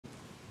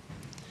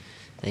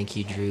Thank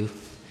you, Drew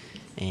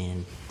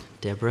and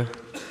Deborah.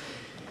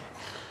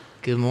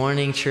 Good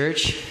morning,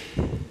 church.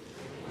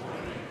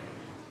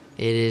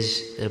 It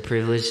is a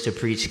privilege to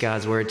preach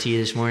God's word to you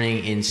this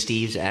morning in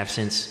Steve's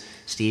absence.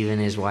 Steve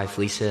and his wife,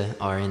 Lisa,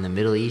 are in the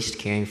Middle East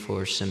caring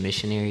for some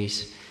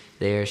missionaries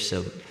there,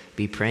 so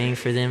be praying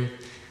for them.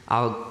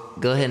 I'll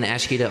go ahead and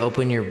ask you to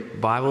open your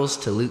Bibles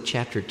to Luke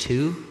chapter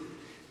 2.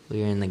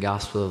 We are in the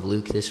Gospel of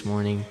Luke this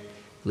morning.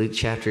 Luke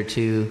chapter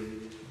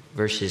 2,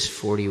 verses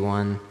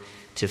 41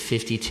 to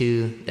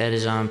 52. That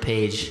is on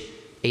page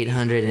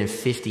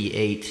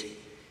 858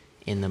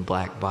 in the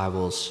black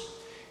Bibles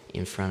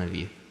in front of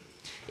you.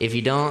 If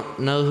you don't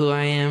know who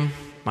I am,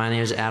 my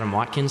name is Adam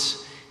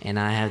Watkins, and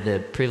I have the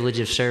privilege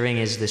of serving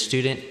as the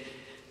student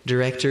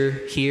director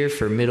here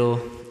for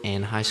middle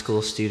and high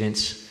school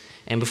students.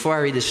 And before I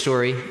read the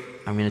story,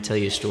 I'm going to tell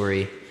you a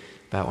story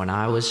about when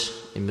I was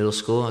in middle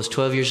school. I was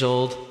 12 years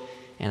old,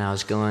 and I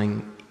was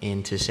going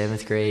into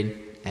 7th grade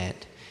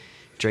at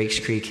Drakes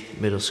Creek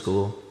Middle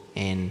School.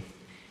 And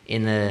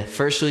in the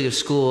first week of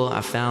school,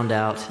 I found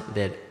out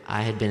that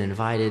I had been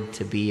invited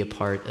to be a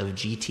part of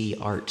GT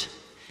Art,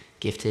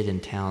 Gifted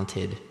and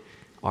Talented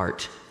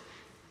Art.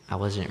 I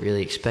wasn't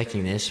really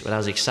expecting this, but I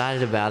was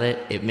excited about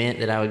it. It meant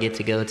that I would get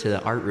to go to the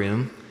art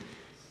room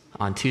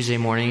on Tuesday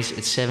mornings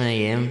at 7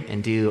 a.m.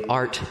 and do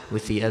art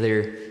with the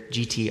other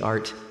GT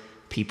Art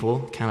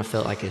people. Kind of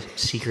felt like a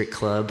secret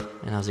club,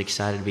 and I was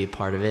excited to be a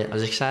part of it. I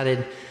was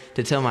excited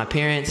to tell my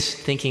parents,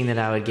 thinking that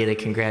I would get a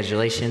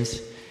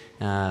congratulations.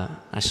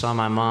 I saw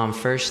my mom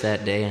first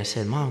that day, and I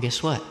said, "Mom,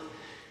 guess what?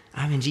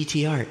 I'm in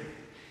GT Art."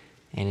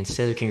 And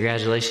instead of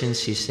congratulations,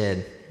 she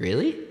said,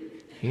 "Really?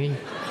 You're in?"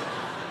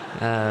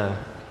 And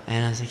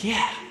I was like,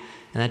 "Yeah."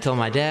 And I told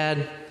my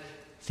dad,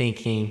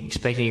 expecting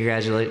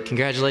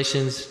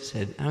congratulations,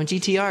 said, "I'm in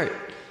GT Art."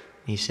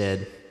 He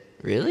said,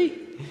 "Really?"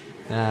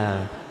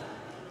 And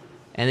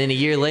then a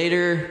year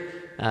later,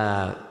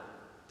 at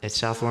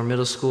Southmore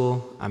Middle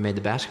School, I made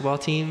the basketball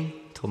team,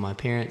 told my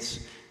parents.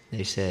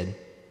 They said,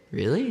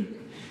 "Really?"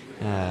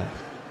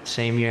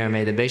 Same year I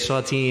made the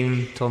baseball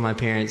team, told my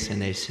parents,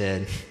 and they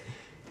said,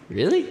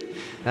 "Really?"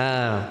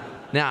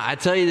 Now, I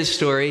tell you this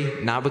story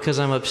not because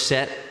I'm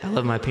upset. I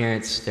love my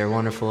parents. They're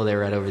wonderful. They're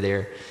right over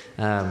there.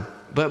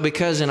 But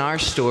because in our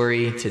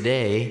story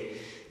today,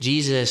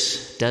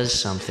 Jesus does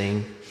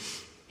something.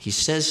 He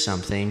says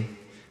something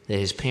that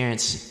his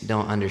parents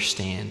don't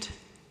understand.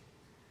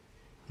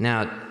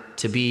 Now,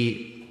 to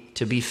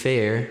be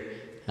fair,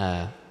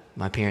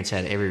 my parents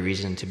had every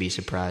reason to be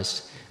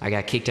surprised. I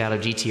got kicked out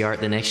of GT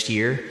Art the next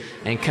year,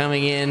 and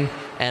coming in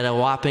at a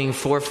whopping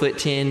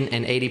 4'10"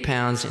 and 80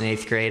 pounds in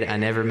 8th grade, I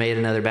never made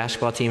another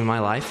basketball team in my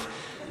life.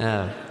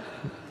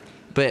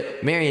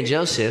 But Mary and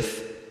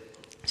Joseph,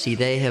 see,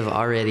 they have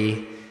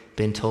already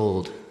been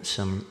told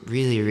some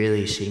really,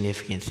 really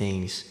significant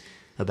things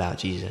about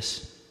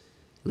Jesus.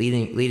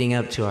 Leading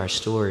up to our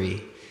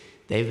story,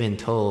 they've been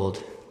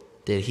told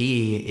that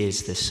he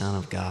is the Son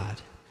of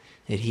God,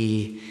 that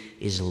he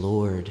is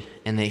Lord,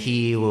 and that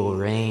he will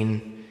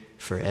reign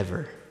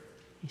forever.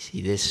 You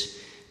see,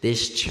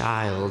 this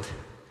child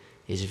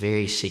is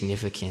very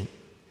significant,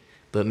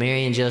 but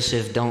Mary and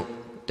Joseph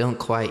don't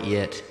quite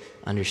yet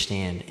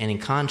understand. And in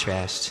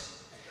contrast,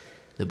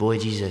 the boy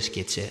Jesus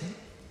gets it.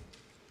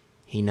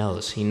 He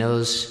knows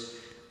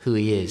who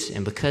he is,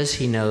 and because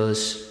he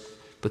knows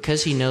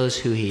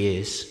who he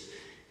is,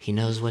 he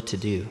knows what to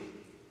do.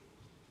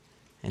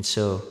 And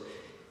so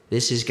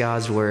this is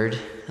God's word.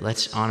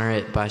 Let's honor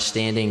it by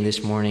standing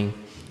this morning.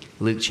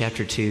 Luke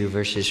chapter 2,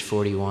 verses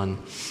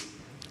 41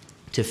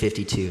 to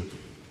 52.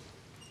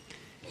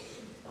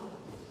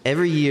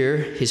 Every year,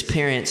 his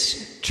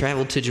parents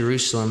traveled to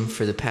Jerusalem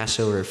for the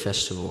Passover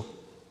festival.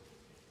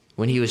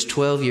 When he was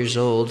 12 years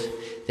old,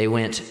 they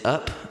went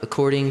up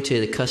according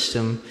to the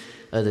custom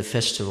of the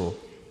festival.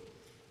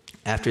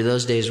 After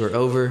those days were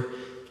over,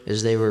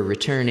 as they were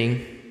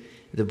returning,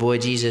 the boy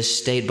Jesus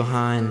stayed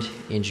behind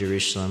in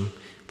Jerusalem,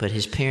 but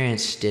his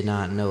parents did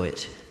not know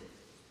it.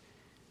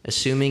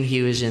 Assuming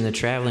he was in the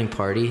traveling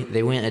party,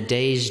 they went a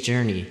day's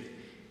journey.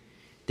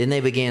 Then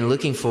they began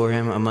looking for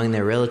him among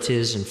their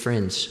relatives and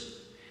friends.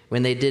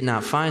 When they did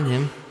not find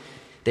him,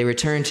 they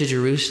returned to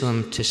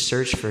Jerusalem to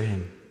search for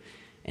him.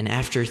 And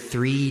after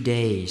 3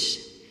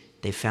 days,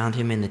 they found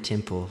him in the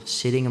temple,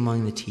 sitting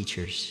among the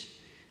teachers,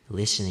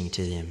 listening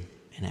to them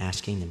and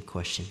asking them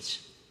questions.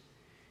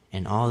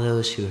 And all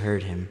those who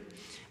heard him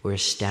were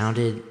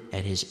astounded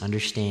at his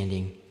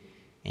understanding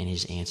and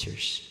his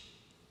answers.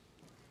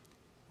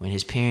 When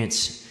his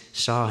parents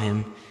saw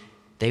him,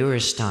 they were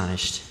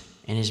astonished,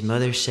 and his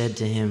mother said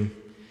to him,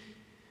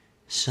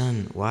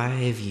 "Son, why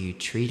have you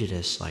treated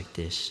us like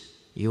this?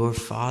 Your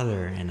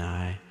father and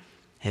I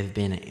have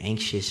been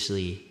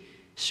anxiously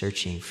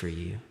searching for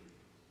you."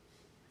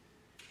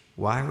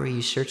 "Why were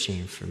you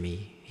searching for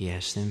me?" he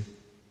asked them.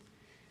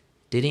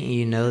 "Didn't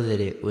you know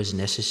that it was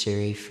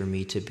necessary for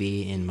me to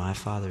be in my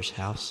Father's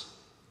house?"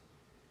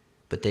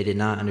 But they did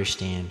not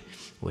understand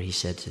what he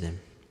said to them.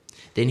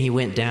 Then he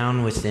went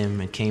down with them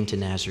and came to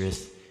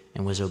Nazareth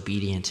and was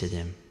obedient to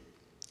them.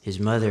 His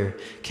mother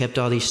kept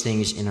all these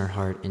things in her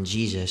heart, and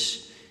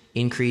Jesus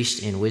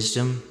increased in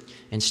wisdom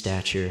and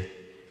stature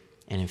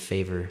and in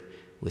favor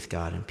with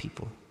God and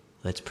people.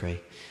 Let's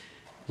pray.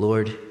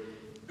 Lord,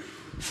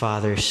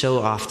 Father, so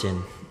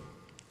often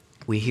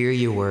we hear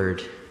your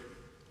word.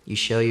 You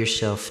show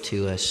yourself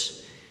to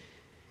us,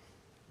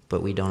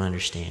 but we don't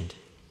understand.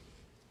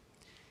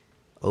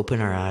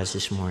 Open our eyes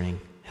this morning.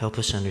 Help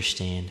us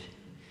understand.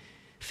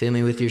 Fill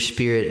me with your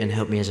Spirit and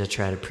help me as I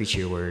try to preach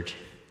your word.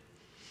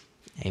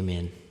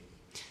 Amen.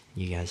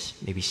 You guys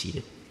may be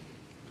seated.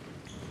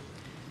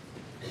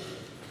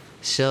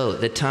 So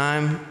the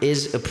time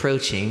is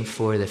approaching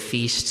for the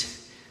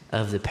feast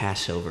of the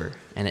Passover.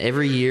 And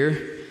every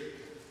year,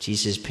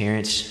 Jesus'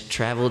 parents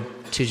traveled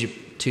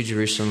to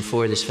Jerusalem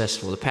for this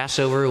festival. The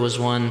Passover was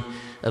one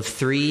of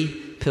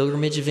 3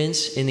 pilgrimage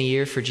events in the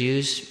year for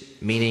Jews,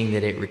 meaning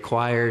that it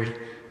required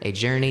a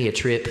journey, a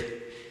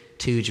trip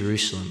to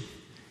Jerusalem.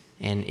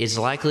 And it's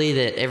likely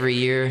that every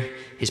year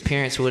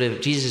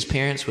Jesus'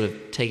 parents would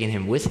have taken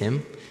him with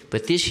him.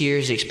 But this year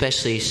is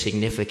especially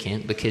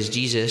significant because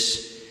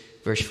Jesus,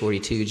 verse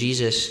 42,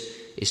 Jesus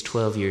is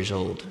 12 years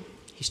old.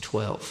 He's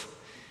 12.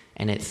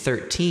 And at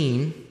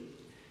 13,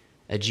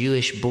 a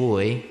Jewish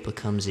boy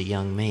becomes a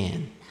young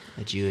man.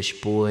 A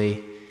Jewish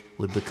boy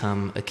would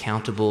become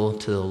accountable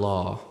to the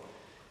law.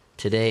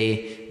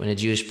 Today, when a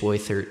Jewish boy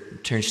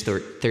turns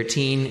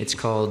 13, it's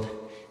called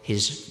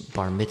his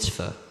bar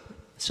mitzvah.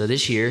 So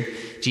this year,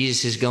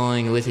 Jesus is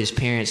going with his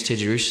parents to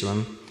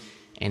Jerusalem,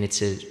 and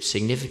it's a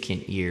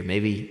significant year.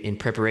 Maybe in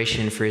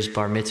preparation for his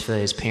bar mitzvah,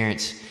 his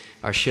parents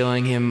are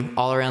showing him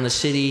all around the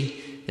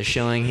city. They're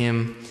showing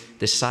him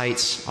the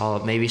sights,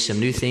 maybe some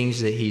new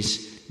things that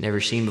he's never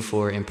seen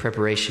before in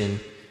preparation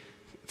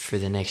for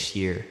the next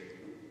year.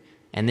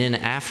 And then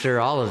after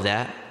all of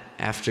that,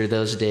 after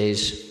those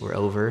days were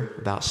over,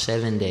 about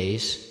 7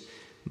 days,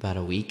 about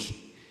a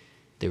week,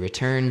 the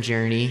return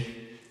journey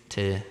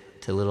to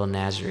little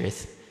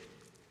Nazareth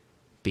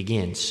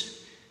begins.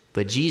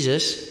 But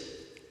Jesus,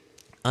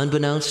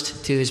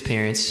 unbeknownst to his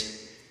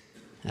parents,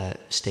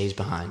 stays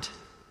behind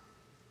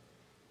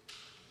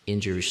in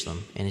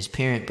Jerusalem. And his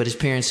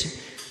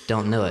parents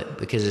don't know it,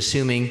 because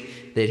assuming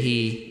that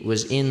he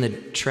was in the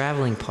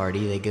traveling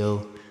party, they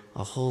go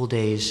a whole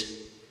day's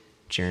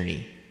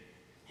journey.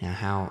 Now,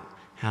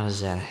 how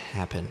does that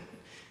happen?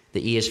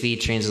 The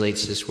ESV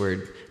translates this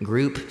word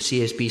group.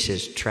 CSB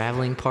says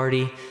traveling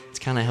party. It's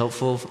kind of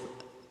helpful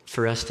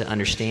for us to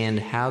understand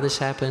how this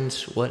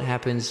happens, what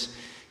happens.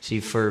 See,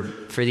 for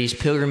these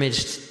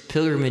pilgrimages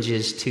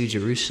to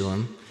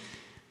Jerusalem,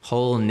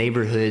 whole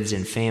neighborhoods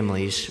and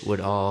families would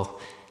all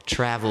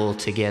travel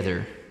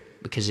together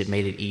because it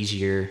made it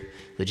easier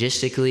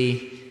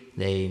logistically.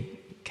 They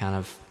kind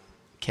of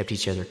kept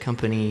each other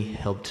company,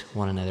 helped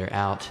one another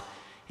out,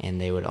 and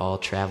they would all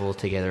travel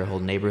together, whole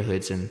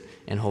neighborhoods and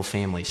whole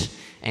families.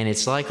 And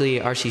it's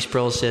likely, R.C.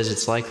 Sproul says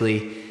it's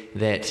likely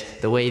that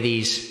the way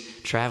these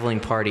traveling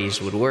parties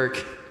would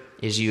work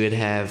is you would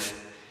have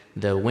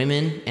the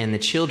women and the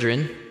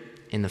children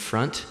in the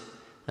front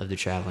of the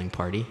traveling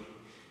party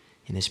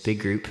in this big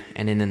group,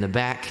 and then in the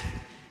back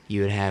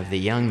you would have the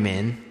young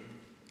men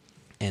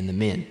and the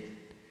men.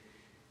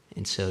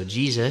 And so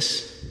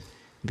Jesus,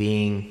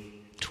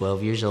 being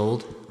 12 years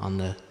old, on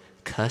the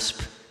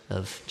cusp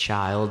of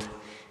child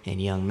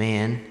and young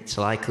man, it's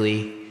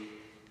likely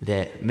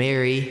that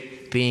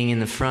Mary, being in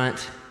the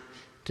front,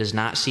 does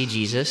not see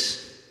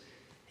Jesus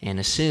and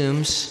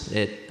assumes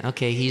that,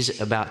 okay, he's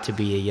about to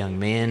be a young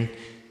man.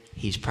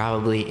 He's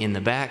probably in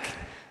the back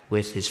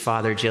with his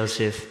father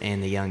Joseph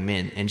and the young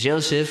men. And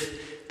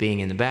Joseph, being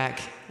in the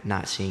back,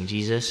 not seeing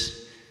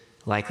Jesus,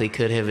 likely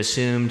could have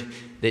assumed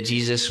that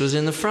Jesus was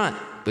in the front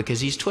because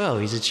he's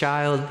 12. He's a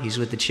child, he's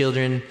with the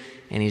children,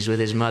 and he's with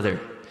his mother.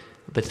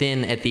 But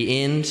then at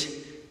the end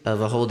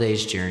of a whole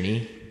day's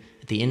journey,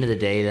 at the end of the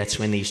day, that's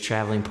when these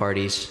traveling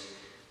parties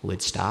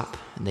would stop,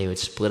 and they would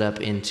split up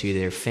into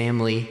their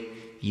family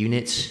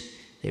units.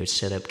 They would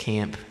set up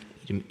camp,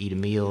 eat a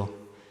meal,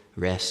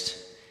 rest,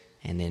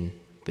 and then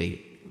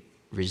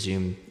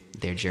resume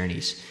their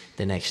journeys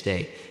the next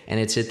day. And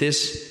it's at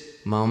this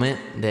moment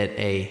that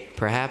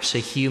perhaps a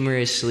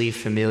humorously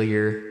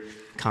familiar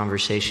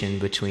conversation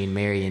between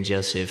Mary and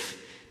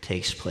Joseph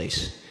takes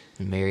place.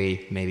 And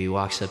Mary maybe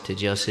walks up to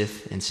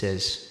Joseph and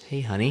says,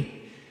 "Hey, honey,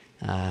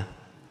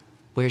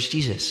 where's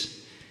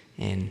Jesus?"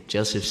 And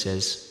Joseph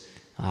says,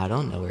 "I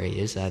don't know where he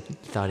is. I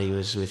thought he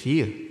was with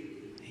you."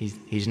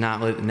 He's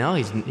not with, no,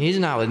 he's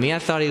not with me. I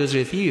thought he was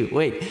with you.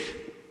 Wait,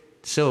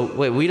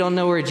 we don't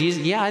know where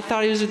Jesus, I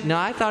thought he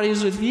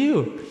was with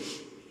you.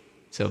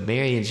 So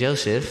Mary and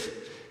Joseph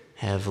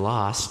have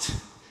lost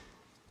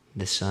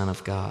the Son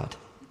of God.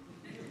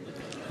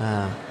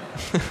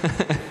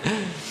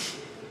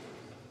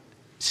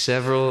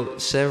 Several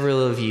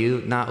of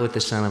you, not with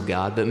the Son of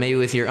God, but maybe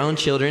with your own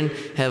children,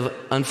 have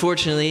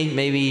unfortunately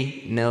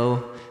maybe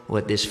know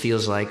what this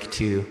feels like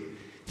to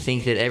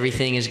think that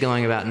everything is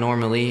going about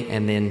normally,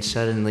 and then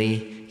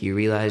suddenly you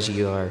realize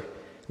you are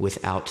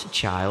without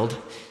child.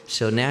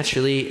 So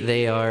naturally,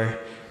 they are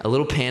a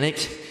little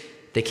panicked.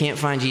 They can't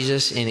find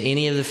Jesus in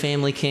any of the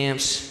family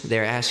camps.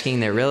 They're asking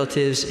their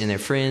relatives and their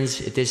friends.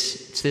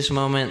 It's this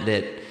moment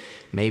that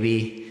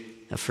maybe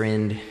a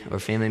friend or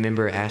family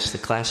member asks the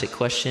classic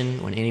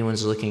question when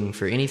anyone's looking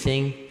for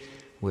anything: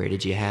 where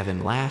did you have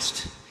him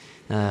last?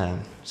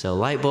 So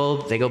light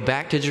bulb, they go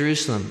back to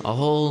Jerusalem, a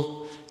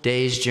whole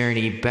day's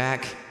journey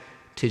back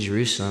to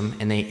Jerusalem,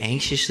 and they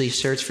anxiously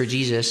search for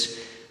Jesus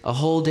a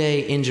whole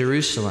day in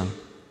Jerusalem.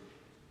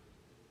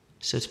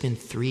 So it's been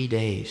 3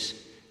 days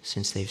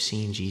since they've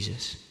seen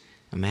Jesus.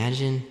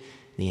 Imagine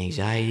the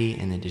anxiety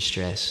and the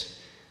distress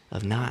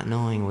of not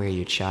knowing where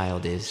your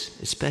child is,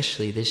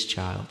 especially this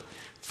child,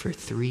 for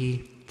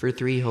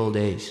three whole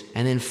days.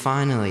 And then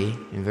finally,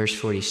 in verse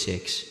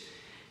 46,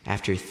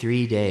 after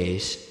 3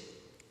 days,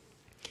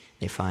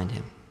 they find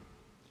him.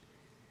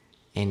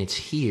 And it's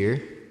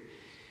here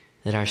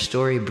that our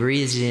story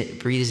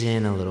breathes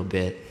in a little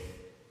bit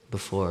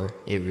before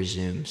it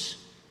resumes.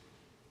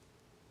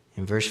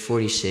 In verse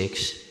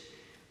 46,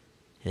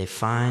 they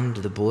find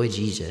the boy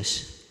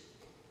Jesus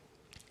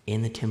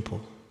in the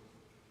temple,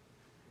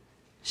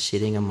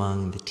 sitting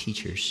among the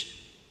teachers,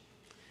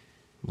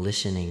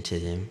 listening to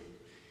them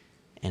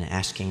and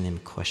asking them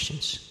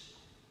questions.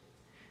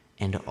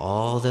 And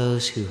all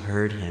those who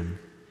heard him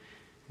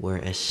were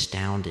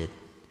astounded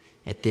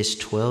at this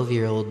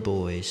 12-year-old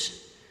boy's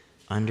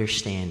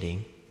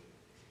understanding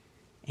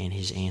and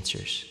his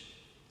answers.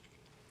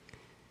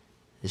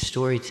 The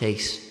story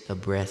takes a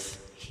breath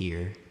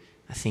here,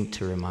 I think,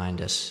 to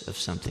remind us of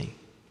something.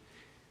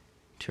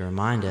 To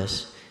remind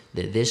us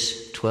that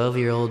this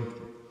 12-year-old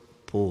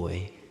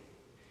boy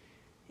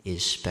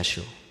is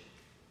special.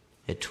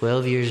 At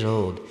 12 years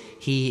old,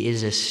 he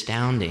is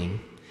astounding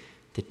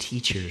the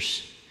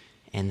teachers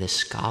and the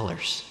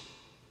scholars,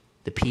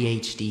 the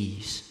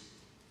PhDs.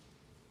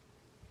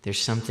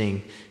 There's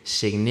something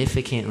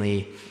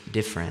significantly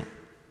different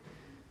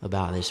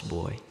about this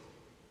boy.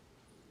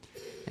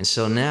 And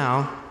so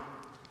now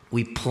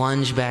we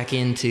plunge back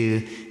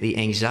into the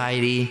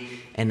anxiety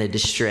and the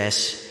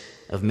distress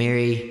of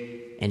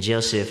Mary and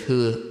Joseph,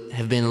 who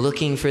have been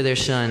looking for their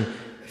son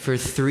for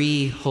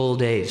 3 whole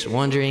days,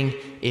 wondering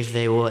if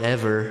they will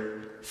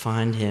ever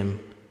find him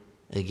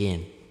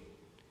again.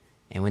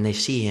 And when they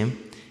see him,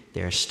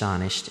 they're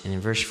astonished. And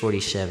in verse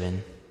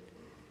 47,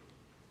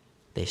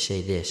 they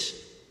say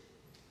this.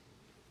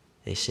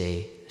 They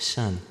say,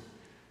 "Son,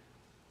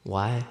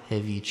 why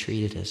have you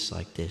treated us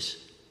like this?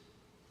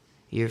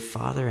 Your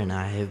father and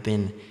I have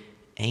been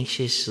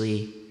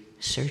anxiously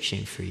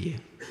searching for you."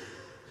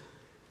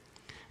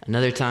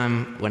 Another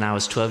time when I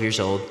was 12 years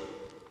old,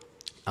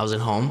 I was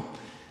at home.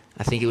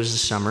 I think it was the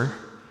summer,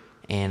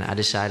 and I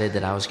decided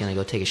that I was going to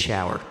go take a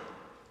shower.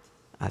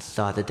 I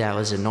thought that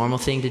was a normal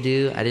thing to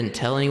do. I didn't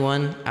tell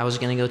anyone I was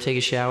going to go take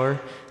a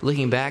shower.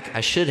 Looking back, I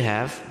should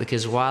have,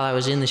 because while I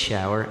was in the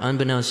shower,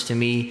 unbeknownst to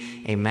me,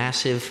 a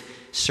massive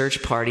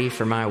search party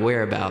for my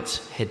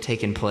whereabouts had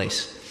taken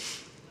place.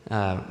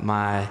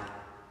 They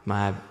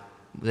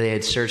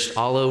had searched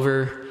all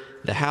over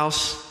the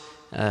house.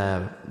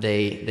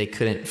 They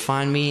couldn't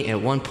find me.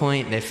 At one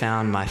point, they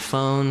found my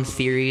phone.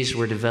 Theories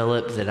were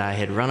developed that I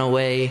had run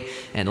away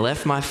and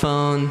left my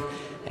phone,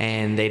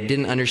 and they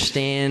didn't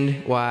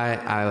understand why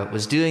I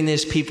was doing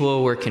this.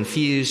 People were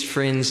confused.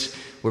 Friends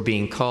were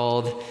being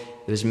called.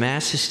 It was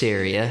mass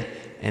hysteria.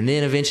 And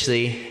then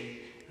eventually,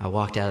 I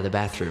walked out of the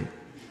bathroom.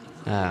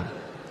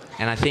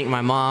 And I think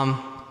my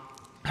mom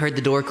heard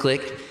the door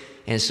click,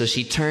 and so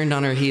she turned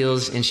on her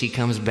heels and she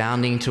comes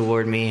bounding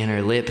toward me, and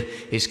her lip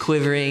is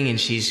quivering and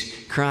she's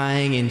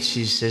crying, and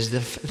she says,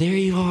 "There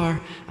you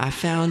are, I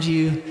found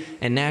you."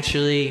 And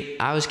naturally,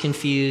 I was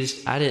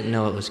confused. I didn't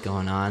know what was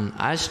going on.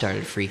 I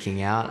started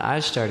freaking out. I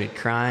started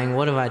crying.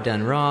 What have I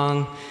done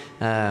wrong?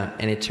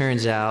 And it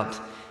turns out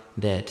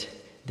that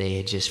they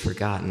had just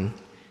forgotten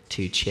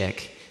to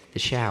check the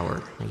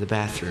shower or the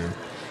bathroom.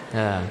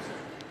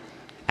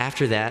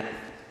 After that,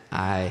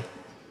 I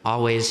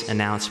always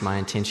announce my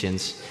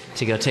intentions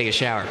to go take a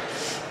shower.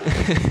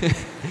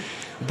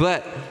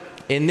 But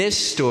in this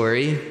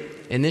story,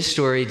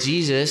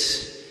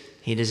 Jesus,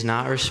 he does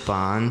not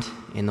respond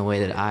in the way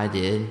that I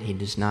did. He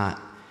does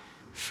not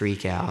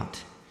freak out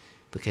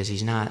because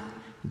he's not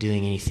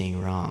doing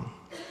anything wrong.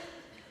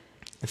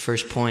 The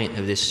first point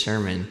of this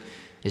sermon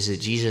is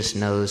that Jesus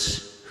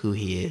knows who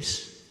he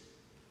is.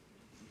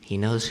 He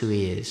knows who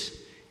he is,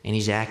 and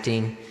he's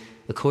acting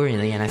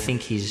accordingly. And I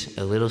think he's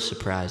a little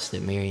surprised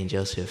that Mary and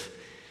Joseph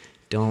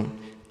don't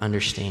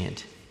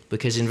understand.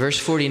 Because in verse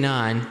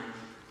 49,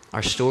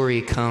 our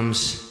story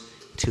comes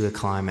to a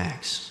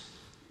climax.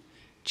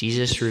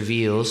 Jesus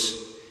reveals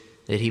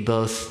that he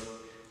both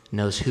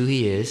knows who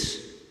he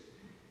is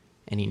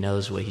and he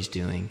knows what he's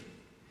doing.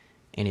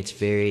 And it's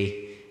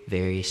very,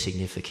 very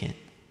significant.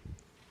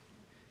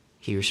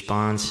 He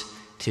responds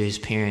to his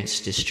parents'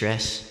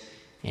 distress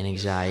and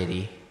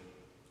anxiety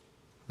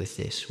with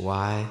this: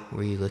 "Why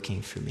were you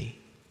looking for me?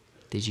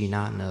 Did you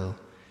not know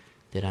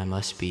that I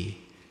must be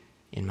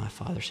in my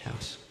Father's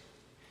house?"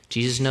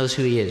 Jesus knows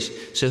who he is.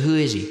 So who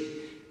is he?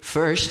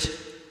 First,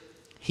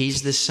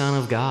 he's the Son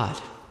of God.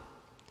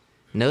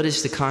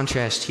 Notice the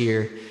contrast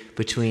here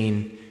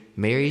between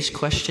Mary's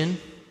question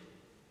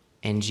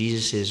and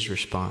Jesus'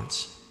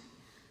 response.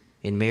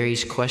 In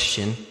Mary's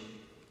question,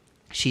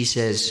 she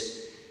says,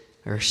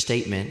 her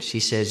statement, she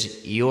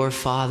says, "Your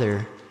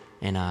father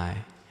and I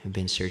have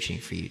been searching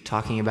for you,"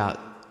 talking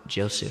about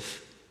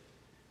Joseph.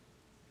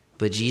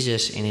 But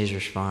Jesus, in his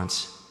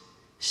response,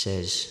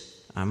 says,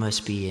 "I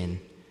must be in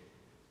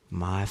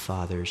my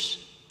Father's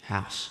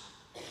house,"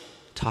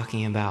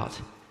 talking about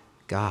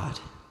God.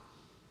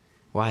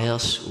 Why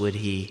else would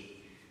he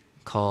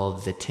call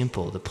the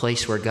temple, the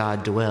place where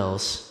God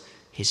dwells,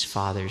 his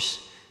Father's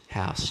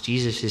house?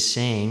 Jesus is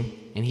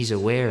saying, and he's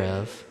aware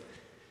of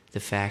the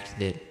fact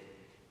that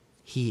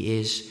he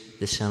is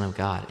the Son of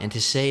God. And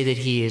to say that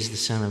he is the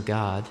Son of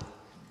God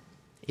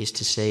is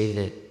to say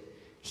that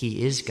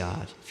he is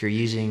God. If you're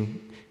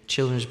using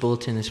Children's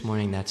Bulletin this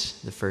morning, that's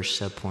the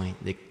first subpoint,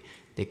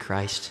 that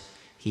Christ,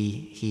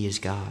 he is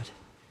God.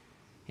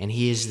 And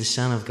he is the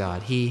Son of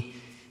God.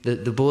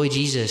 The boy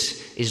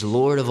Jesus is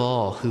Lord of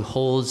all, who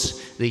holds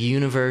the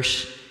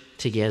universe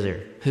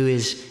together, who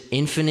is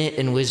infinite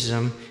in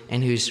wisdom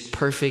and who's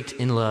perfect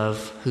in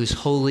love, who's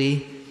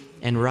holy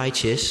and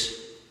righteous.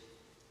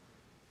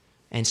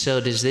 And so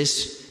does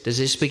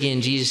this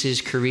begin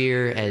Jesus'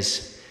 career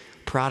as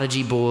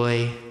prodigy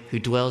boy who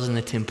dwells in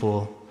the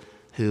temple,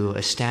 who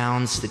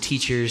astounds the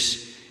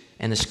teachers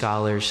and the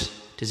scholars?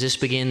 Does this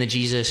begin the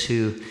Jesus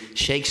who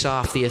shakes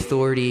off the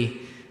authority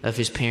of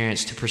his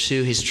parents to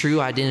pursue his true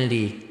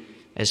identity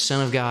as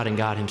Son of God and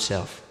God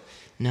himself?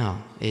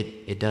 No,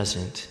 it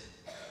doesn't.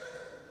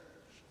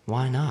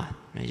 Why not?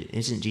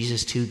 Isn't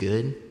Jesus too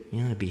good,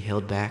 to be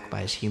held back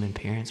by his human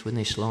parents?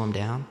 Wouldn't they slow him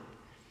down?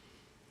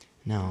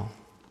 No.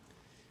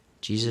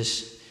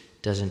 Jesus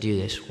doesn't do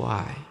this.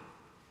 Why?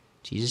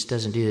 Jesus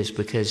doesn't do this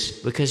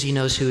because he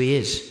knows who he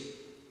is.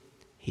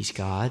 He's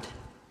God.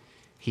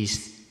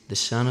 He's the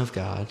Son of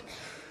God.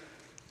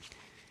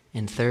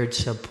 And third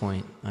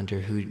subpoint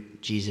under who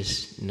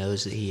Jesus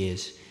knows that he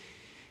is,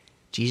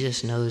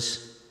 Jesus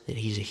knows that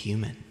he's a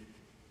human.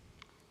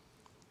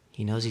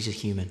 He knows he's a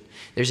human.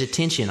 There's a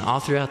tension all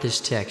throughout this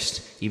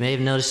text. You may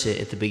have noticed it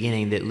at the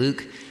beginning that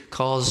Luke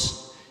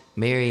calls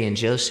Mary and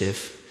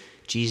Joseph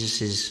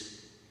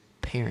Jesus'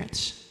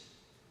 parents.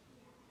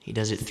 He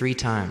does it 3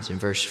 times. In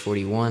verse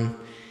 41,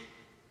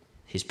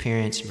 his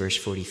parents. In verse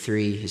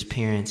 43, his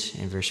parents.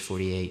 In verse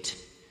 48,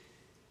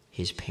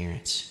 his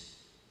parents.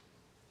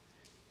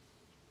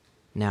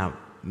 Now,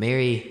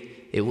 Mary,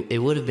 it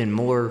would have been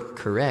more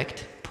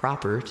correct,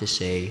 proper to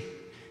say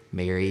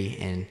Mary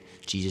and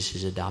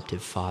Jesus'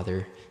 adoptive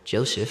father,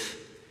 Joseph,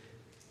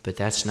 but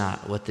that's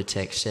not what the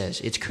text says.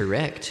 It's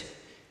correct,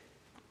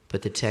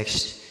 but the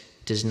text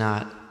does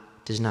not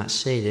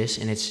say this,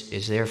 and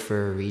it's there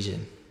for a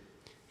reason.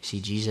 See,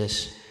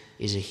 Jesus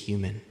is a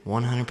human.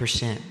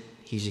 100%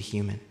 he's a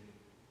human.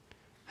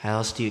 How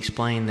else do you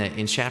explain that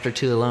in chapter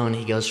 2 alone,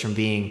 he goes from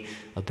being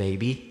a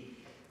baby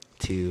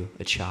to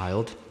a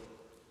child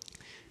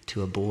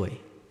to a boy?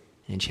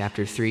 And in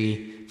chapter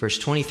 3, verse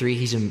 23,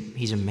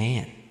 he's a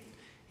man.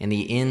 And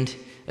the end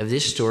of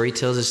this story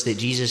tells us that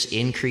Jesus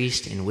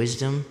increased in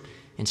wisdom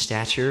and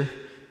stature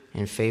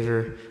and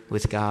favor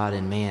with God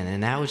and man.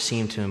 And that would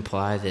seem to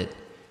imply that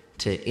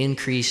to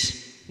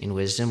increase in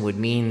wisdom would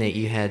mean that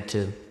you had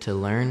to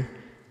learn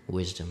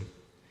wisdom.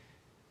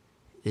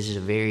 This is a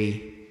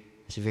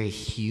very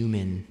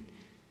human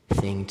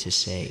thing to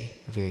say,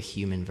 a very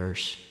human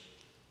verse.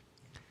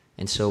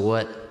 And so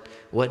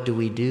what do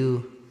we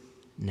do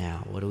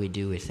now? What do we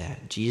do with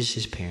that?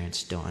 Jesus'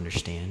 parents don't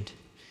understand.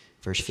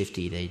 Verse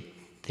 50,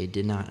 they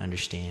did not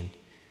understand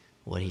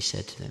what he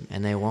said to them,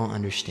 and they won't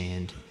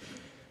understand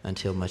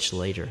until much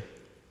later.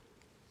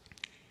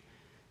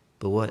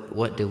 But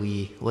what do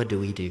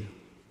we do?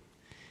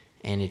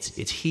 And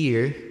it's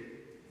here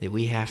that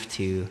we have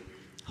to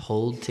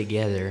hold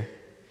together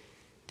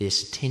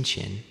this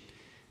tension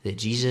that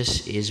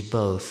Jesus is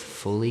both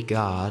fully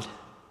God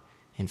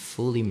and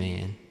fully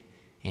man,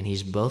 and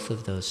he's both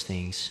of those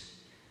things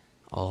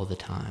all the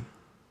time.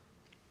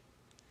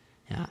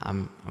 Now,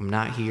 I'm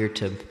not here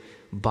to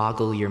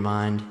boggle your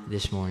mind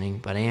this morning,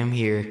 but I am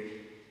here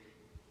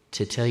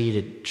to tell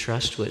you to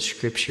trust what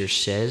Scripture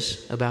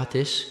says about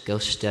this. Go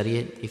study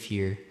it if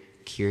you're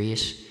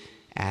curious.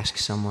 Ask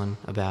someone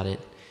about it.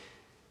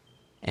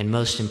 And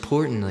most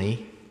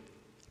importantly,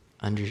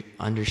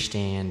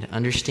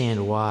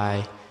 understand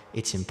why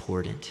it's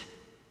important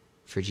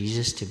for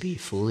Jesus to be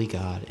fully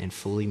God and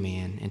fully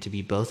man, and to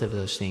be both of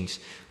those things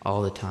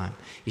all the time.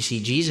 You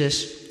see,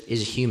 Jesus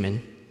is a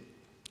human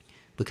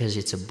because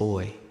it's a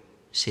boy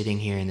sitting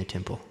here in the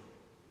temple.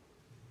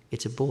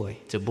 It's a boy.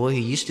 It's a boy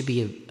who used to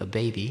be a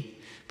baby,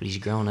 but he's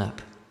grown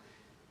up.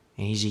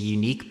 And he's a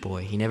unique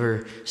boy. He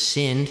never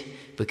sinned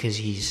because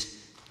he's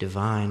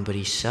divine, but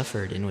he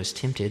suffered and was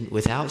tempted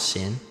without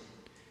sin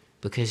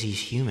because he's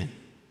human.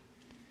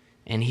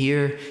 And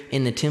here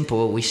in the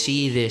temple, we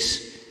see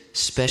this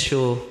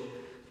special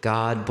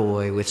God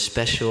boy with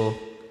special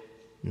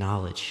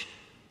knowledge.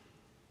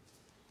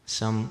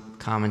 Some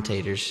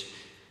commentators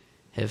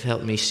have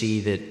helped me see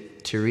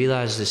that to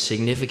realize the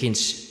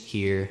significance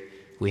here,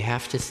 we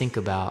have to think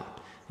about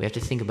we have to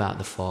think about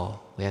the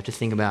fall. We have to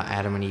think about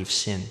Adam and Eve's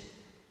sin.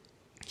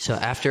 So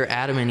after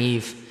Adam and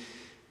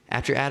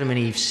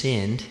Eve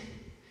sinned,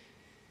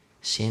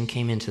 sin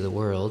came into the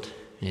world,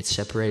 and it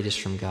separated us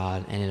from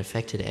God, and it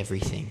affected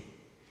everything.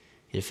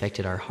 It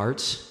affected our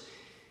hearts,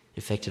 it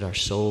affected our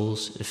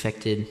souls, it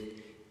affected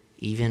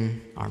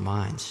even our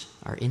minds,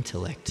 our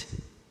intellect.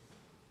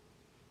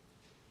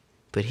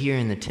 But here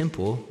in the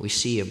temple, we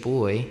see a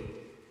boy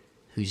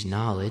whose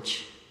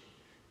knowledge,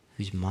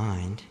 whose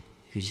mind,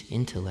 whose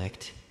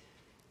intellect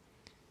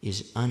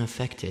is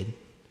unaffected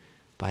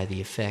by the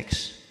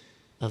effects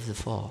of the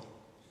fall,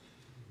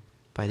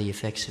 by the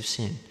effects of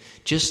sin.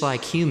 Just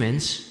like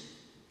humans,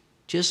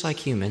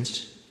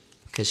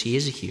 because he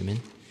is a human,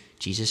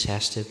 Jesus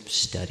has to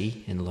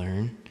study and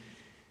learn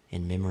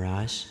and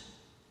memorize,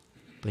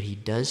 but he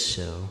does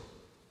so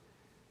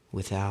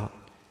without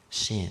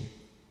sin.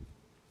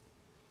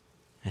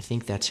 I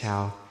think that's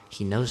how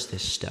he knows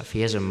this stuff.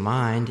 He has a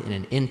mind and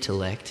an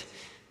intellect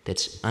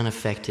that's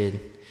unaffected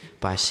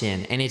by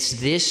sin. And it's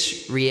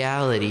this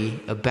reality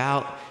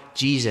about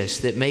Jesus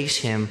that makes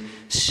him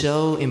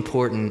so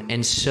important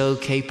and so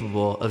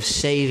capable of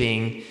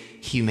saving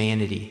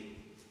humanity.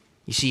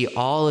 You see,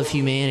 all of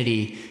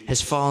humanity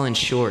has fallen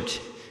short,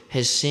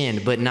 has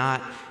sinned, but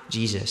not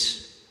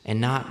Jesus, and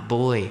not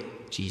boy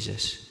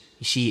Jesus.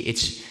 You see,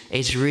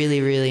 it's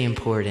really, really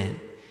important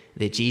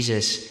that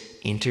Jesus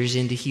enters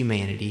into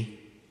humanity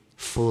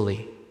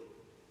fully,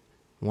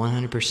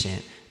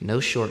 100%,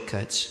 no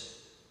shortcuts,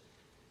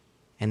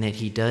 and that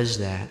he does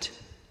that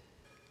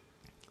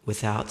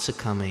without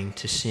succumbing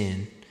to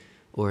sin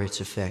or its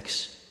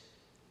effects.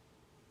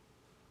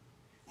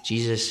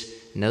 Jesus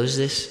knows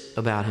this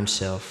about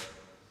himself.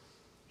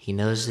 He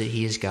knows that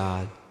he is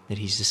God, that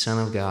he's the Son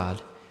of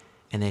God,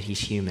 and that he's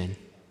human.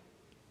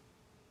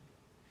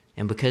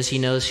 And because he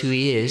knows who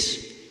he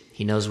is,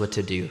 he knows what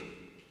to do.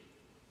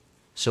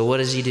 So what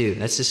does he do?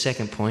 That's the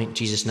second point.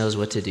 Jesus knows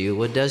what to do.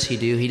 What does he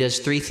do? He does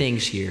three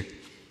things here.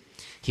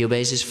 He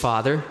obeys his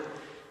Father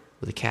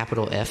with a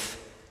capital F,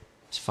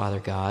 his Father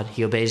God.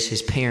 He obeys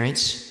his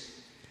parents,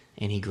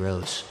 and he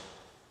grows.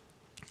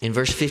 In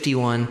verse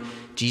 51,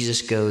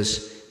 Jesus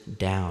goes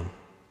down.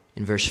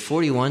 In verse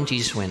 41,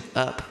 Jesus went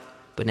up,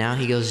 but now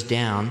he goes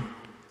down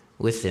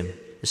with them.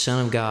 The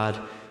Son of God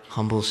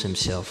humbles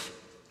himself,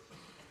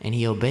 and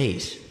he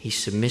obeys. He's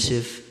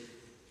submissive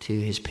to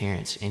his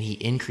parents, and he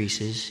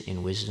increases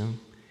in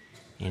wisdom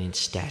and in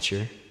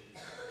stature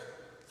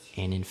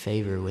and in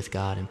favor with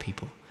God and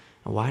people.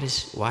 And why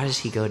does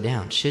he go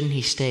down? Shouldn't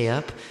he stay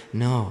up?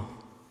 No.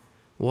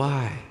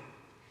 Why?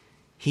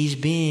 He's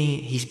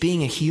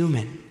being a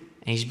human,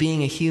 and he's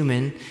being a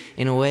human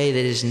in a way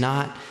that is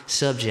not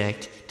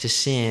subject to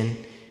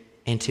sin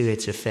and to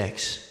its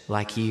effects,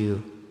 like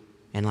you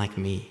and like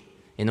me.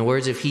 In the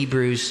words of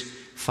Hebrews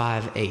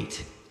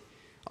 5:8,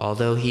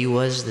 although he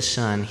was the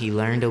Son, he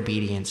learned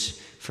obedience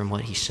from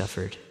what he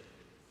suffered.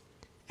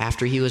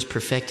 After he was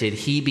perfected,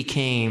 he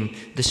became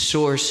the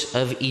source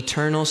of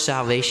eternal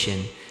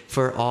salvation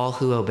for all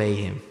who obey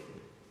him.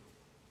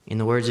 In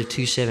the words of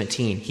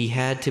 2:17, he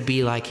had to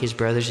be like his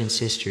brothers and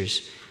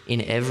sisters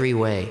in every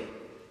way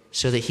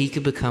so that he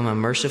could become a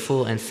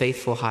merciful and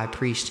faithful high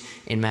priest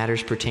in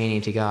matters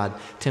pertaining to God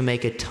to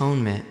make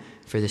atonement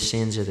for the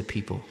sins of the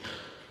people.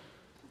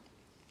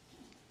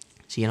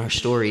 See, in our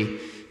story,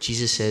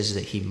 Jesus says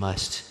that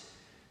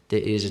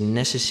that it is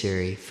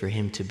necessary for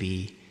him to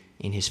be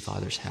in his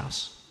Father's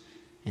house.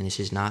 And this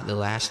is not the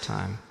last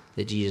time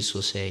that Jesus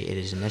will say it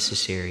is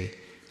necessary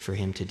for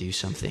him to do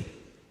something.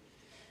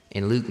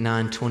 In Luke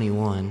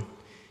 9:21,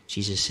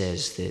 Jesus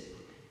says that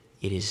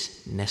it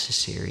is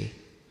necessary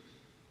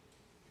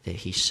that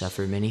he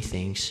suffer many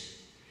things,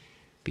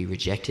 be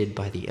rejected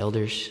by the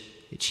elders,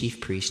 the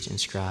chief priests and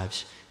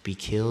scribes, be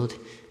killed,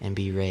 and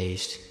be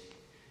raised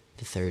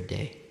the third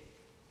day.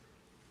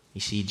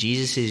 You see,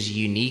 Jesus'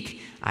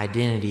 unique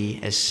identity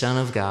as Son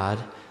of God,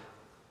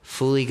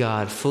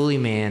 fully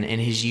man,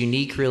 and his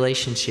unique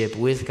relationship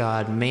with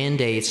God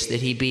mandates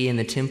that he be in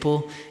the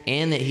temple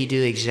and that he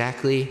do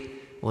exactly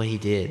what he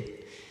did,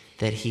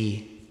 that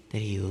he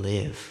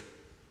live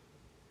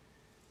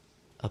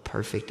a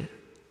perfect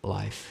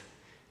life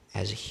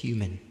as a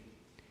human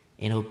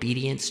in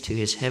obedience to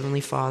his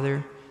heavenly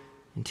Father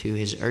and to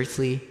his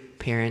earthly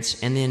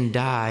parents, and then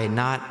die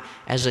not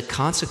as a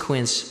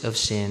consequence of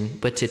sin,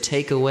 but to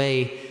take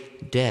away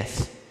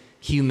death,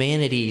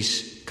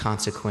 humanity's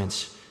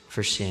consequence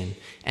for sin,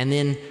 and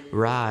then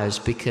rise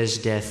because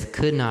death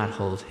could not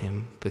hold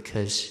him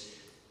because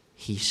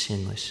he's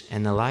sinless.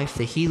 And the life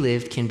that he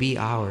lived can be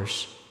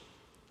ours.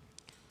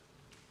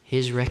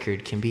 His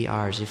record can be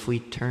ours if we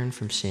turn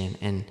from sin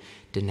and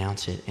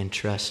denounce it and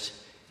trust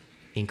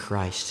in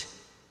Christ,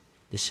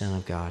 the Son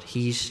of God.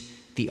 He's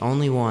the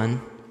only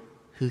one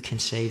who can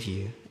save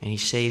you, and he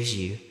saves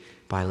you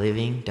by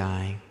living,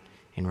 dying,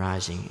 and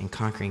rising and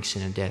conquering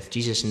sin and death.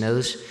 Jesus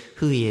knows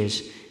who he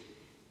is,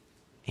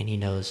 and he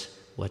knows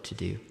what to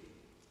do.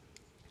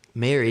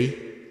 Mary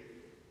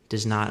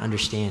does not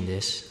understand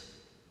this,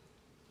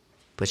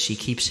 but she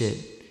keeps it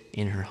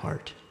in her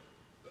heart.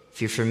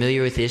 If you're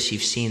familiar with this,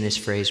 you've seen this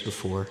phrase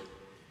before.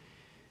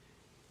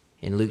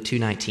 In Luke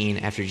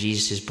 2:19, after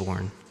Jesus is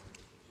born,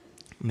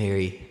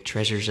 Mary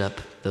treasures up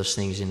those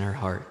things in her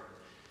heart.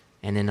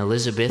 And then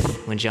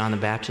Elizabeth, when John the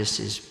Baptist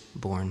is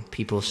born,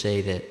 people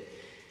say that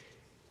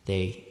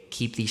they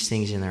keep these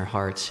things in their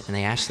hearts, and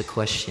they ask the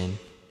question,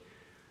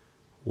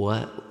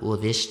 what will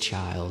this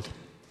child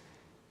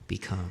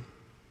become?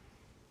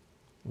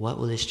 What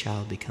will this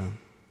child become?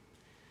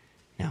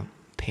 Now,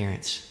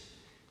 parents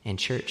and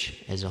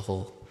church as a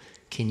whole,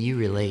 can you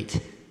relate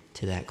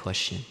to that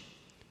question?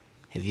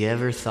 Have you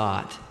ever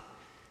thought,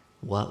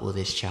 what will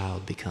this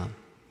child become?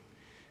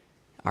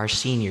 Our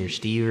seniors,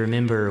 do you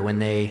remember when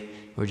they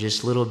were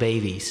just little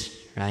babies,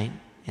 right?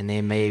 And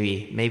they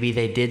maybe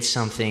they did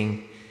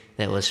something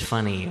that was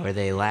funny, or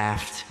they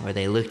laughed, or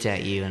they looked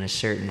at you in a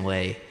certain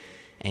way,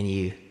 and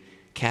you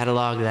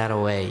cataloged that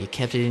away. You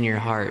kept it in your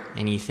heart,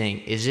 and you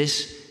think, is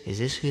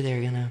this who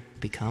they're going to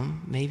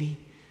become, maybe?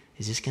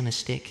 Is this going to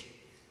stick?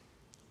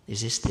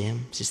 Is this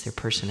them? Is this their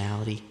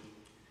personality?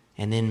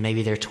 And then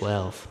maybe they're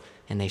 12,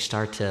 and they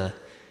start to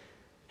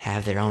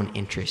have their own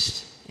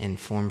interests and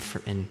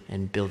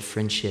and build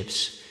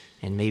friendships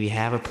and maybe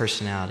have a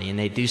personality, and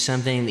they do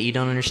something that you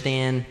don't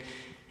understand,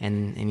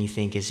 and you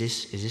think, is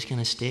this going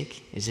to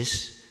stick? Is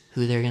this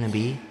who they're going to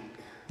be?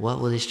 What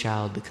will this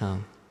child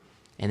become?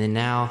 And then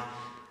now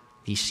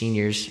these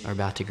seniors are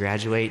about to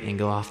graduate and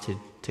go off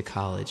to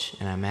college,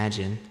 and I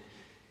imagine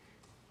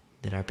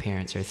that our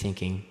parents are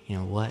thinking,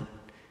 what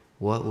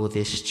will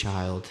this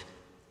child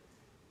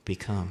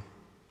become?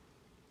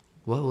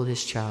 What will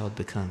this child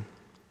become?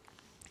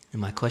 And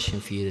my question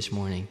for you this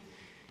morning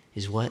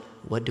is, what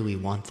do we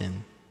want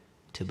them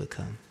to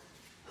become?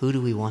 Who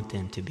do we want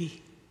them to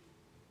be?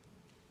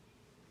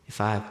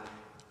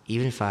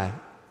 Even if I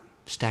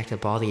stacked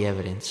up all the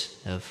evidence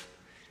of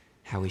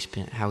how we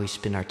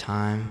spend our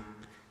time,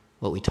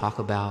 what we talk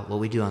about, what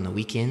we do on the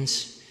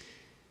weekends,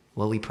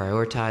 what we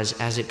prioritize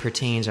as it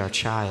pertains our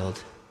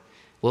child,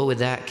 what would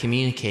that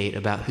communicate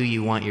about who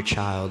you want your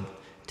child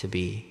to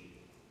be?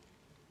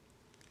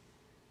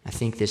 I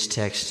think this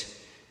text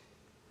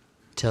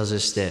tells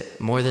us that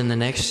more than the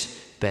next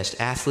best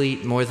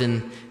athlete, more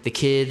than the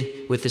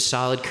kid with the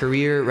solid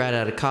career right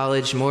out of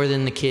college, more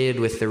than the kid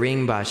with the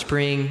ring by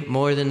spring,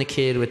 more than the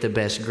kid with the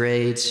best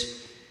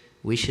grades,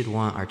 we should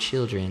want our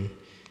children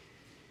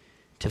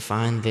to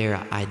find their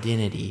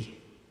identity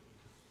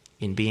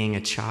in being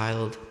a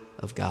child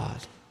of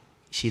God.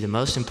 You see, the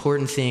most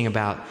important thing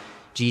about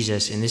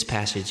Jesus in this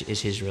passage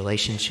is his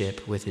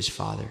relationship with his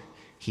Father.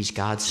 He's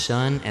God's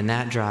Son, and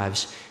that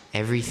drives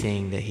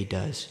everything that he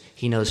does.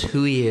 He knows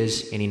who he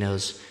is, and he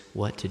knows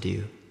what to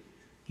do.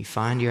 You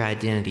find your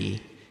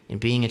identity in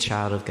being a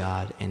child of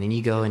God, and then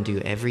you go and do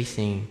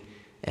everything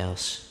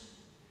else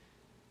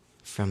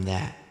from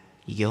that.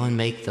 You go and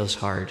make those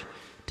hard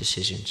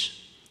decisions.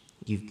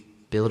 You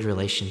build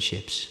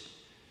relationships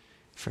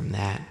from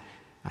that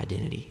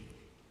identity.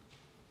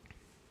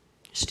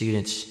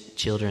 Students,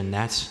 children,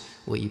 that's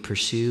what you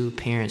pursue.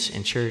 Parents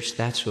and church,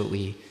 that's what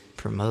we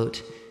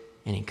promote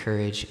and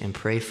encourage and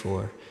pray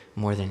for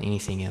more than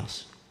anything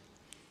else.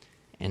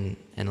 And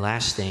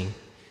last thing,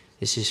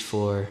 this is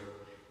for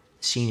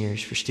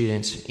seniors, for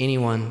students,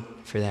 anyone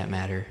for that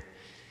matter.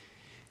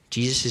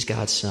 Jesus is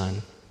God's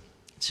Son,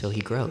 so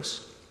he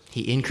grows.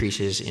 He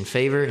increases in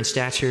favor and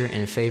stature and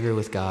in favor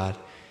with God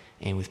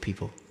and with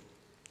people.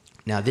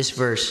 Now, this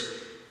verse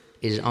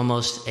is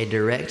almost a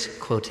direct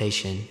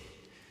quotation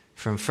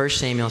from 1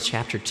 Samuel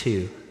chapter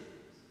 2,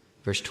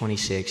 verse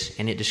 26,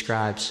 and it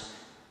describes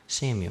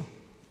Samuel.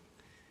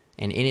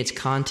 And in its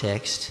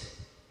context,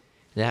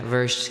 that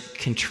verse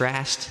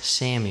contrasts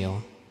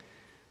Samuel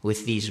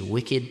with these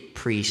wicked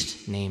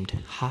priests named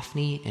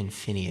Hophni and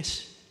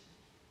Phinehas.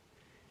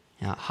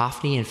 Now,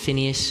 Hophni and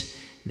Phinehas,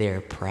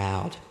 they're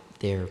proud.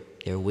 They're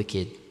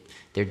wicked.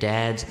 Their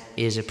dad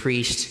is a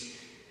priest,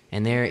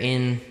 and they're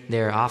in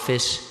their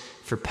office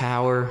for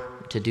power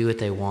to do what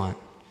they want.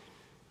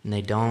 And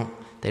they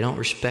don't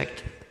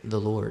respect the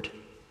Lord.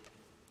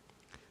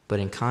 But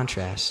in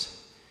contrast,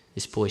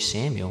 this boy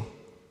Samuel,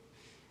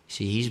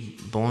 see, he's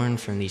born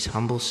from these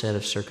humble set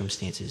of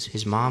circumstances.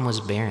 His mom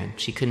was barren.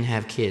 She couldn't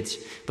have kids.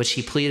 But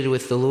she pleaded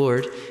with the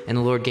Lord, and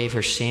the Lord gave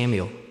her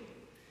Samuel.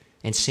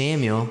 And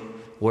Samuel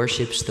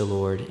worships the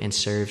Lord and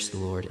serves the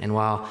Lord. And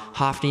while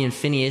Hophni and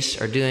Phinehas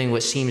are doing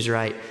what seems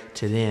right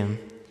to them,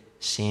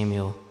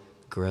 Samuel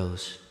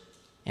grows.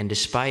 And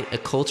despite a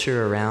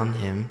culture around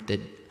him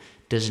that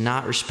does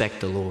not respect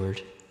the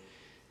Lord,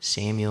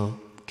 Samuel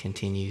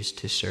continues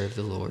to serve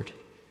the Lord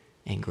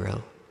and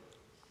grow.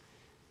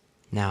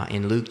 Now,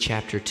 in Luke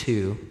chapter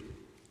 2,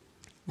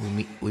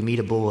 we meet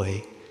a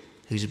boy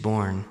who's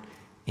born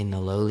in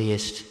the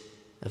lowliest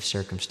of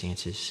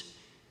circumstances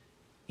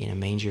in a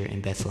manger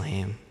in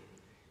Bethlehem,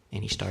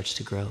 and he starts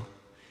to grow.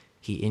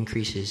 He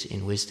increases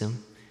in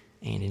wisdom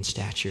and in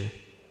stature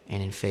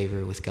and in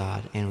favor with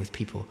God and with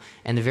people.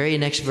 And the very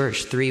next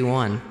verse,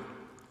 3:1,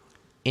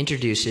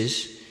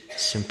 introduces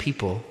some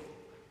people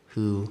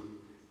who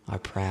are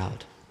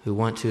proud, who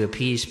want to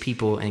appease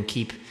people and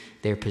keep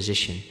their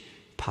position.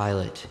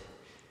 Pilate,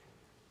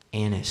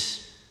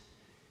 Annas,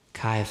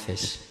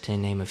 Caiaphas, to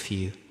name a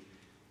few.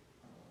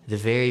 the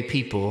very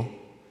people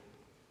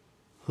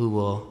who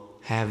will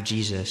have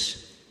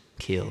Jesus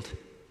killed.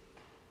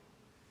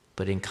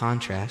 But in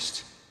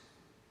contrast,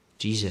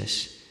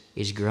 Jesus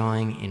is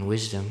growing in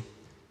wisdom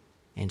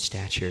and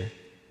stature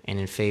and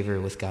in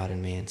favor with God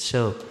and man.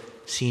 So,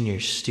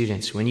 seniors,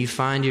 students, when you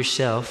find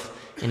yourself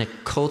in a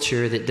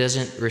culture that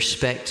doesn't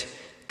respect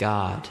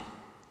God,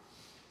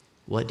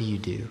 what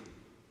do?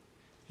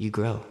 You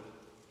grow.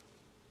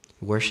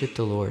 Worship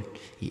the Lord.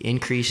 You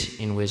increase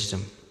in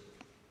wisdom.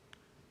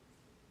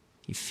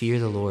 You fear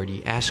the Lord.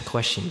 You ask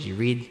questions. You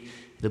read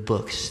the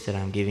books that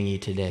I'm giving you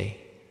today,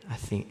 I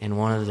think, and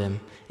one of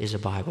them is a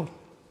Bible.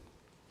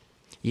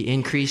 You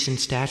increase in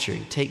stature.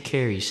 You take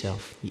care of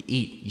yourself. You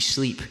eat. You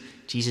sleep.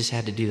 Jesus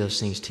had to do those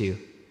things too.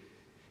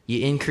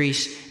 You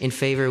increase in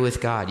favor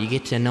with God. You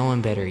get to know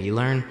him better. You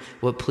learn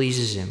what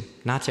pleases him,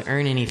 not to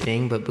earn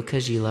anything, but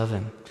because you love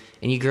him.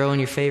 And you grow in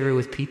your favor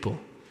with people,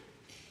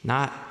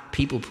 not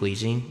people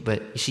pleasing,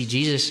 but you see,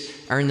 Jesus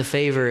earned the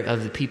favor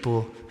of the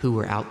people who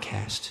were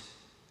outcast,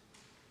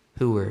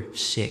 who were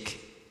sick,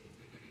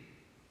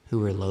 who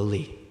were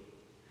lowly,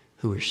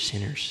 who were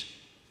sinners.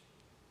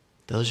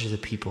 Those are the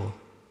people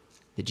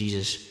that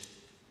Jesus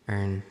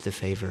earned the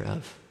favor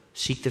of.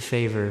 Seek the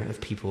favor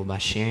of people by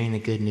sharing the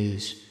good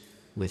news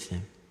with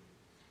them.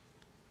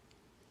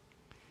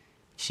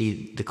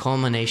 See, the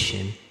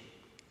culmination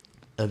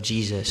of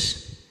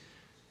Jesus'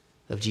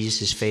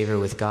 favor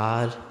with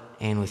God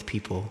and with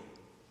people,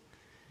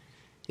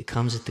 it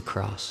comes at the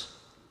cross,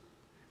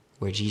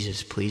 where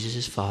Jesus pleases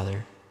his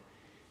Father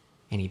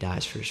and he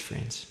dies for his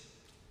friends.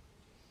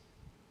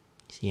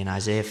 See, in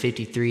Isaiah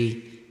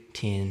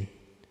 53:10,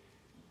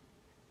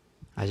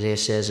 Isaiah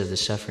says of the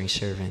suffering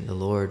servant, the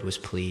Lord was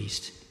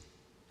pleased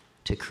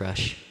to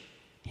crush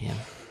him.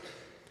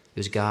 It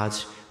was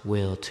God's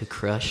will to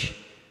crush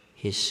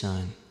his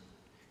son.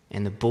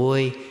 And the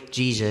boy,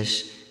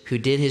 Jesus, who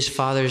did his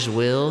Father's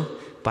will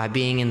by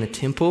being in the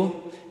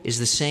temple, is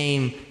the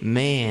same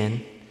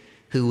man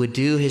who would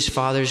do his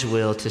Father's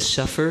will to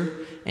suffer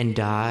and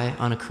die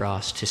on a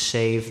cross to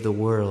save the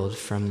world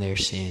from their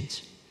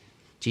sins.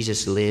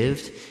 Jesus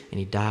lived and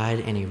he died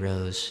and he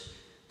rose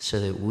so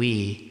that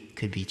we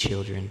could be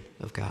children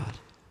of God.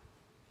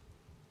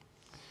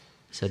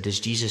 So does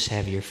Jesus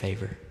have your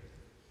favor?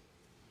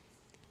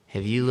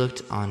 Have you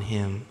looked on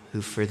him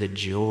who for the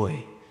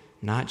joy,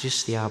 not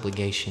just the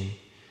obligation,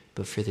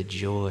 but for the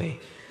joy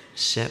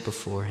set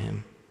before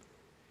him,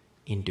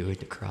 endured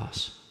the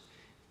cross?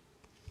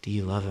 Do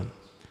you love him?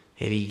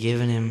 Have you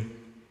given him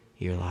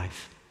your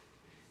life?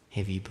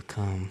 Have you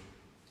become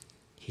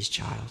his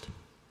child?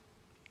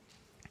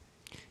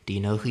 Do you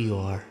know who you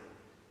are?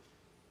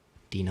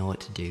 Do you know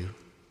what to do?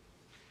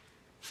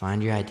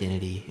 Find your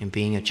identity in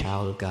being a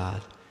child of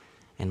God,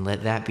 and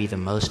let that be the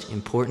most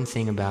important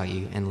thing about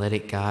you, and let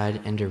it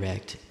guide and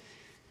direct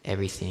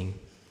everything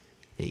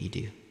that you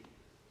do.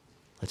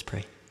 Let's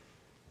pray.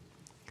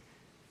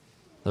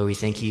 Lord, we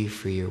thank you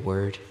for your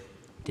word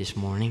this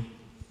morning.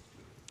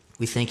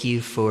 We thank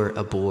you for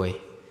a boy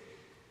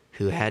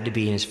who had to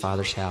be in his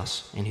father's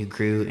house and who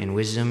grew in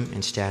wisdom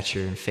and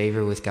stature and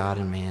favor with God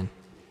and man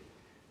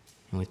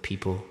and with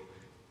people,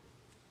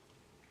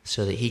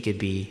 so that he could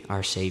be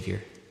our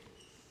Savior,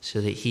 so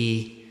that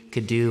he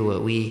could do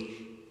what we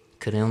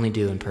could only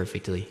do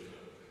imperfectly.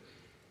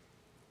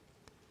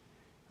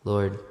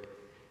 Lord,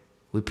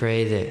 we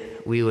pray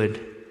that we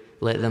would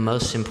let the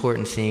most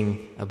important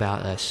thing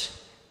about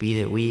us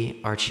be that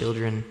we are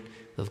children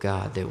of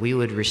God, that we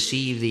would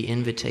receive the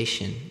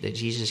invitation that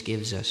Jesus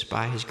gives us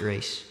by his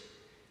grace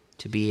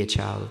to be a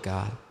child of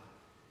God,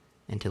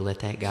 and to let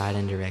that guide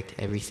and direct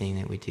everything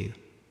that we do.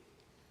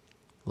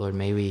 Lord,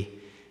 may we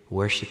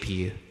worship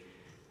you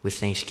with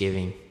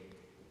thanksgiving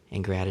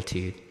and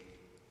gratitude.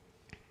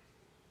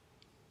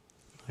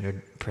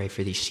 Lord, pray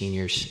for these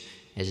seniors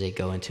as they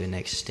go into the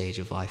next stage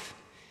of life.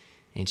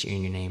 And it's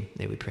in your name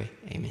that we pray.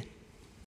 Amen.